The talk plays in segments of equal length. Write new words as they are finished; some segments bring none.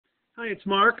Hi, it's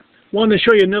Mark. Wanted to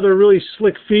show you another really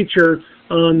slick feature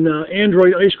on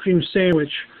Android Ice Cream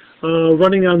Sandwich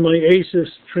running on my Asus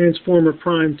Transformer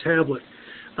Prime tablet.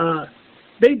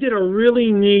 They did a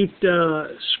really neat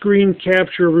screen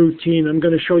capture routine. I'm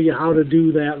going to show you how to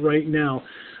do that right now.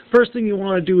 First thing you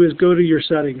want to do is go to your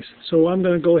settings. So I'm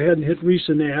going to go ahead and hit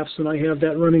Recent Apps, and I have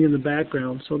that running in the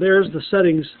background. So there's the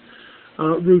settings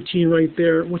routine right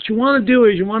there. What you want to do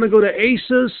is you want to go to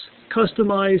Asus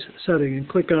Customize Setting and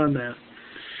click on that.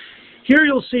 Here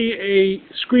you'll see a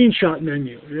screenshot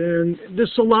menu, and this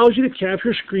allows you to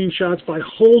capture screenshots by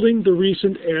holding the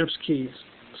Recent Apps keys.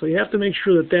 So you have to make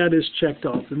sure that that is checked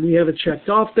off, and we have it checked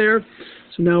off there.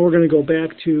 So now we're going to go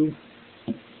back to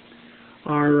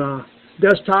our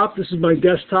desktop. This is my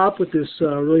desktop with this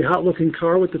really hot looking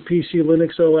car with the PC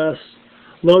Linux OS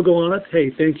logo on it. Hey,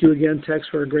 thank you again, Tex,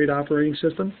 for a great operating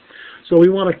system. So we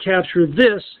want to capture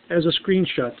this as a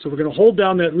screenshot. So we're going to hold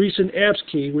down that Recent Apps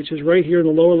key, which is right here in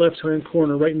the lower left-hand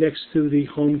corner, right next to the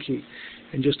Home key.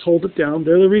 And just hold it down.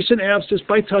 There are the Recent Apps just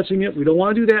by touching it. We don't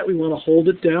want to do that. We want to hold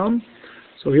it down.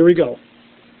 So here we go.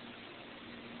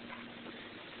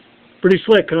 Pretty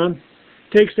slick, huh?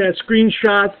 Takes that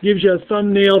screenshot, gives you a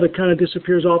thumbnail that kind of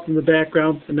disappears off in the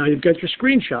background, and now you've got your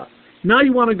screenshot. Now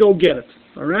you want to go get it.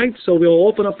 All right? So we'll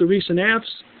open up the Recent Apps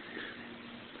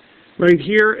right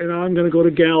here, and I'm going to go to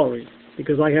Gallery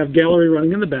because I have Gallery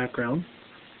running in the background.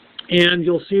 And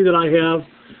you'll see that I have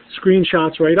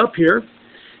screenshots right up here.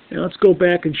 And let's go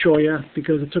back and show you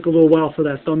because it took a little while for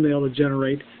that thumbnail to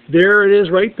generate. There it is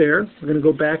right there. We're going to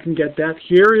go back and get that.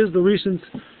 Here's a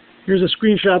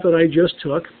screenshot that I just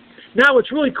took. Now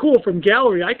what's really cool from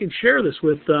Gallery, I can share this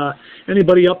with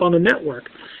anybody up on the network.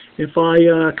 If I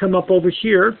come up over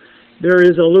here, there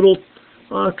is a little,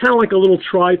 kind of like a little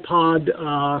tripod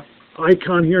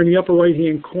icon here in the upper right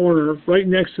hand corner right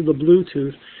next to the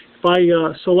Bluetooth. If I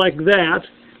select that,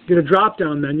 get a drop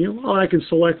down menu, I can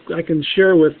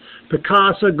share with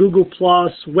Picasa, Google+,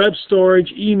 web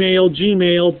storage, email,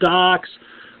 Gmail, Docs,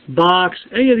 Box,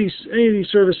 any of these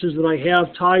services that I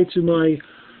have tied to my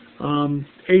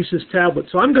Asus tablet.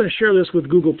 So I'm going to share this with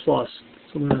Google+. So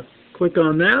I'm going to click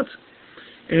on that,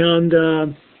 and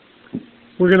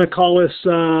we're going to call this,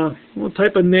 we'll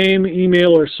type a name,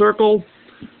 email, or circle.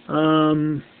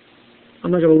 I'm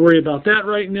not going to worry about that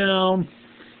right now.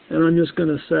 And I'm just going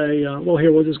to say, well,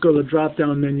 here, we'll just go to the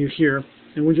drop-down menu here.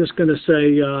 And we're just going to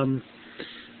say,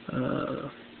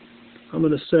 I'm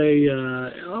going to say,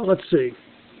 let's see.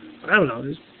 I don't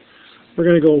know. We're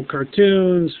going to go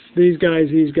cartoons, these guys,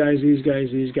 these guys, these guys,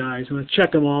 these guys. I'm going to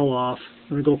check them all off.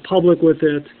 I'm going to go public with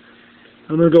it.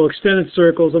 I'm going to go extended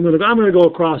circles. I'm going to go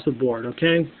across the board,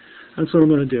 okay? That's what I'm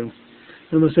going to do.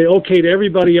 I'm going to say okay to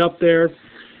everybody up there.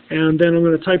 And then I'm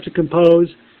going to type to compose.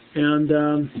 And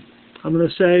I'm going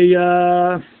to say,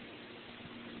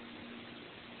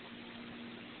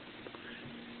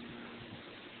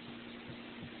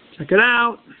 check it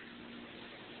out.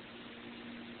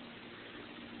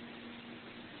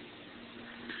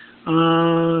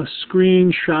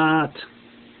 Screenshot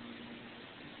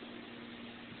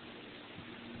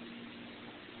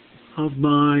of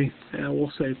my,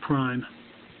 we'll say Prime.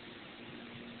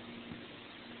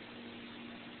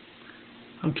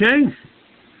 Okay,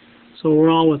 so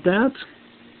we're all with that.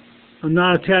 I'm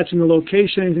not attaching the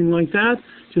location, anything like that.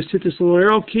 Just hit this little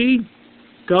arrow key,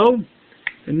 go,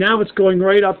 and now it's going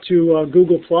right up to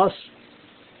Google+.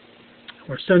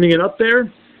 We're sending it up there,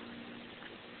 and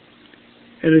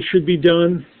it should be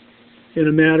done in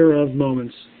a matter of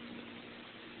moments.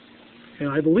 And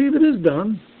I believe it is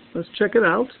done. Let's check it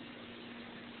out.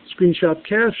 Screenshot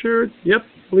captured. Yep,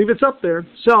 I believe it's up there.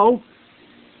 So,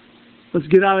 let's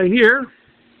get out of here.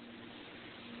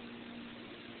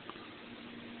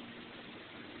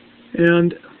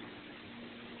 And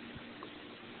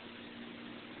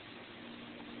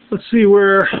let's see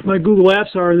where my Google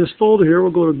Apps are in this folder here.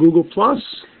 We'll go to Google+.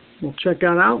 We'll check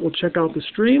that out. We'll check out the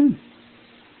stream.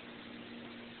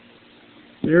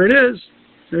 There it is.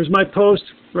 There's my post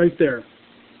right there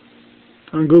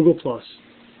on Google+.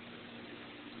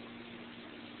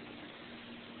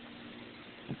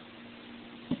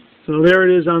 So there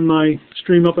it is on my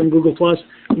stream up on Google+.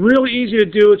 Really easy to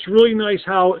do. It's really nice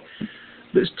how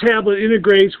this tablet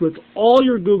integrates with all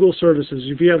your Google services.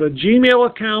 If you have a Gmail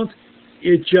account,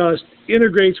 it just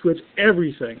integrates with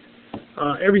everything.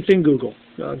 Everything Google.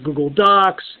 Google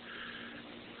Docs,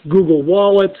 Google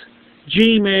Wallet,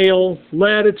 Gmail,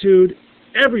 Latitude,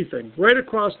 everything right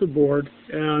across the board.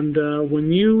 And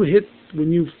when you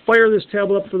fire this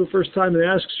tablet up for the first time, it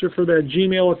asks you for that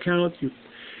Gmail account.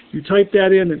 You type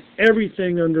that in, and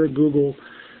everything under Google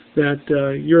that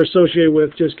you're associated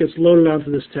with just gets loaded onto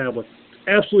this tablet.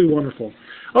 Absolutely wonderful.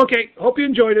 Okay, hope you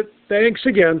enjoyed it. Thanks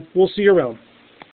again. We'll see you around.